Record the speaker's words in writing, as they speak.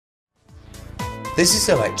This is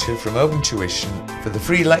a lecture from Open Tuition. For the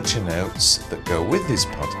free lecture notes that go with this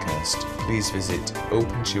podcast, please visit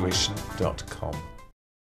opentuition.com.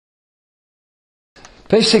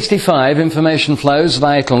 Page 65, information flows,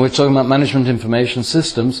 vital. We're talking about management information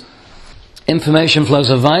systems. Information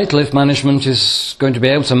flows are vital if management is going to be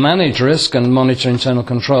able to manage risk and monitor internal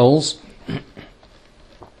controls.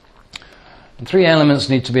 Three elements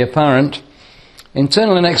need to be apparent.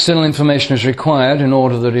 Internal and external information is required in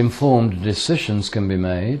order that informed decisions can be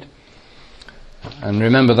made. And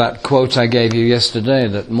remember that quote I gave you yesterday,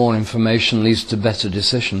 that more information leads to better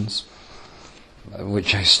decisions,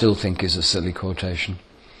 which I still think is a silly quotation.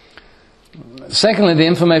 Secondly, the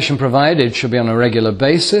information provided should be on a regular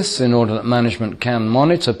basis in order that management can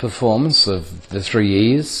monitor performance of the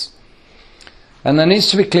 3 E's. And there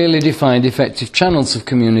needs to be clearly defined effective channels of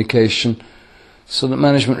communication so that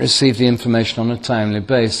management receive the information on a timely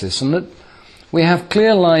basis, and that we have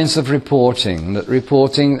clear lines of reporting,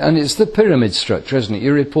 and it's the pyramid structure, isn't it?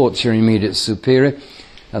 You report to your immediate superior,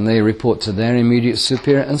 and they report to their immediate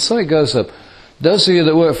superior, and so it goes up. Those of you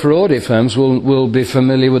that work for audit firms will be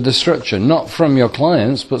familiar with the structure, not from your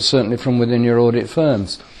clients, but certainly from within your audit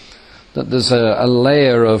firms. That there's a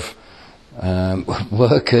layer of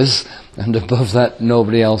workers, and above that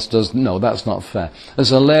nobody else does. No, that's not fair.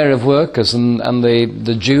 There's a layer of workers, and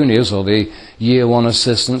the juniors or the year one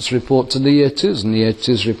assistants report to the year twos, and the year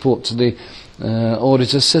twos report to the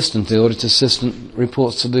audit assistant. The audit assistant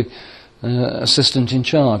reports to the assistant in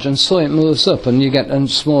charge, and so it moves up, and you get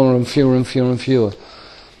smaller and fewer and fewer and fewer.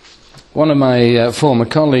 One of my former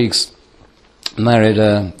colleagues married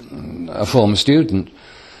a former student,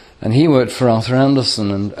 and he worked for Arthur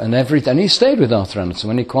Andersen, and he stayed with Arthur Andersen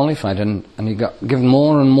when he qualified, and he got given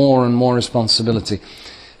more and more and more responsibility.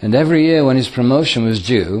 And every year when his promotion was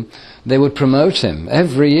due, they would promote him.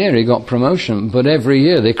 Every year he got promotion, but every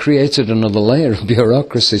year they created another layer of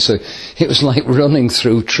bureaucracy. So it was like running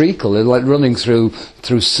through treacle, like running through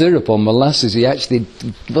syrup or molasses. He actually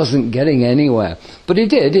wasn't getting anywhere. But he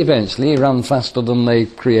did eventually. He ran faster than they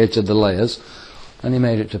created the layers, and he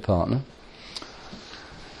made it to partner.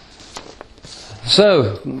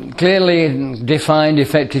 So, clearly defined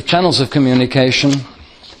effective channels of communication.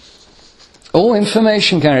 All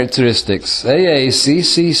information characteristics,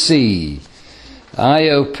 AACCC,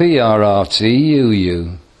 IOPRRTUU.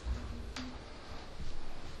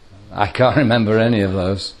 I can't remember any of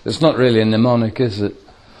those. It's not really a mnemonic, is it?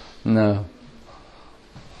 No.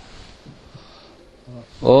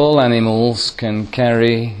 All animals can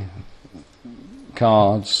carry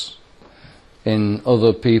cards in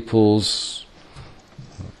other people's...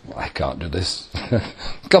 I can't do this.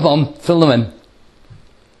 Come on, fill them in.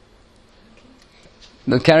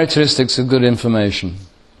 The characteristics of good information.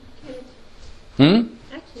 Accurate.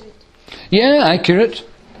 Yeah, accurate.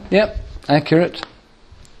 Yep, accurate.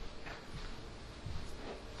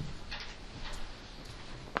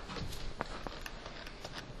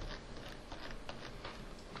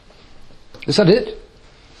 Is that it?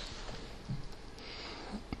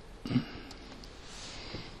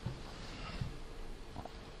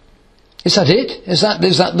 Is that it? Is that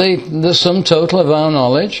the sum total of our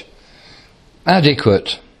knowledge?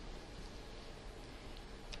 Adequate.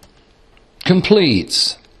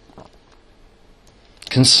 Complete.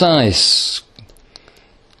 Concise.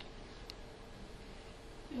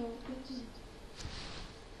 No, what is it?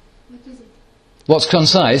 What is it? What's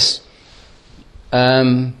concise?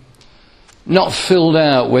 Not filled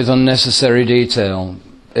out with unnecessary detail.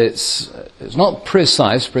 It's not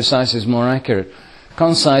precise. Precise is more accurate.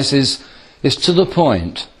 Concise is to the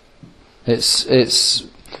point. It's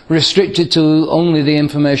restricted to only the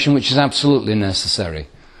information which is absolutely necessary.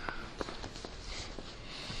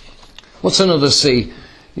 What's another C?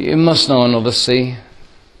 You must know another C.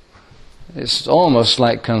 It's almost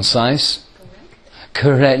like concise.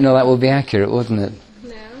 Correct. No, that would be accurate, wouldn't it?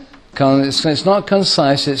 No. It's not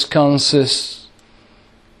concise, it's consistent.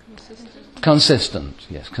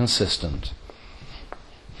 Yes, consistent.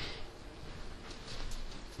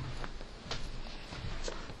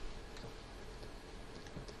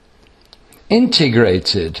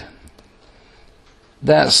 Integrated.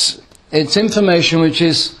 It's information which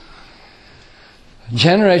is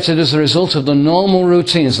generated as a result of the normal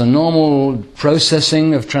routines, the normal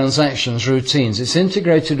processing of transactions routines. It's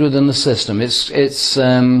integrated within the system. It's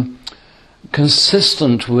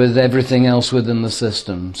consistent with everything else within the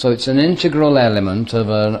system. So it's an integral element of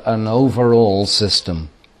an overall system.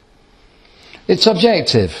 It's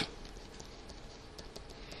objective.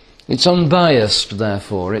 It's unbiased,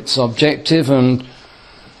 therefore. It's objective and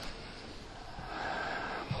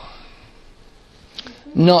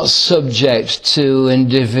not subject to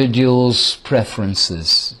individuals'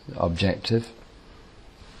 preferences. Objective.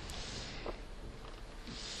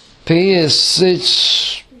 P is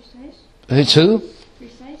it's who?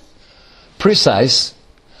 Precise. Precise.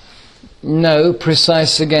 No,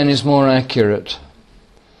 precise again is more accurate.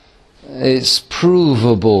 It's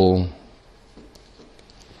provable.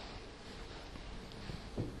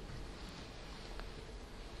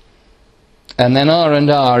 And then R and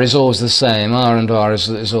R is always the same. R and R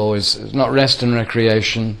is always, it's not rest and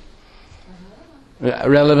recreation.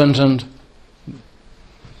 Relevant and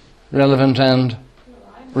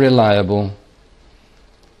reliable.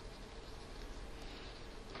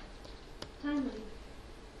 Timely.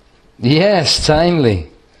 Yes,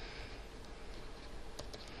 timely.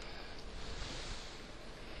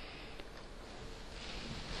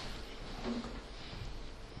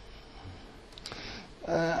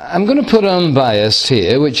 I'm going to put unbiased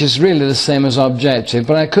here, which is really the same as objective,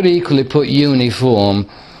 but I could equally put uniform.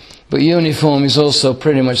 But uniform is also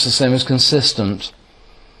pretty much the same as consistent.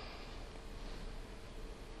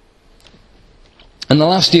 And the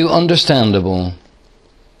last U, understandable.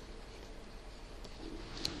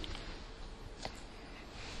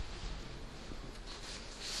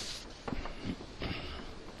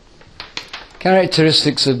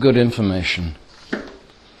 Characteristics of good information.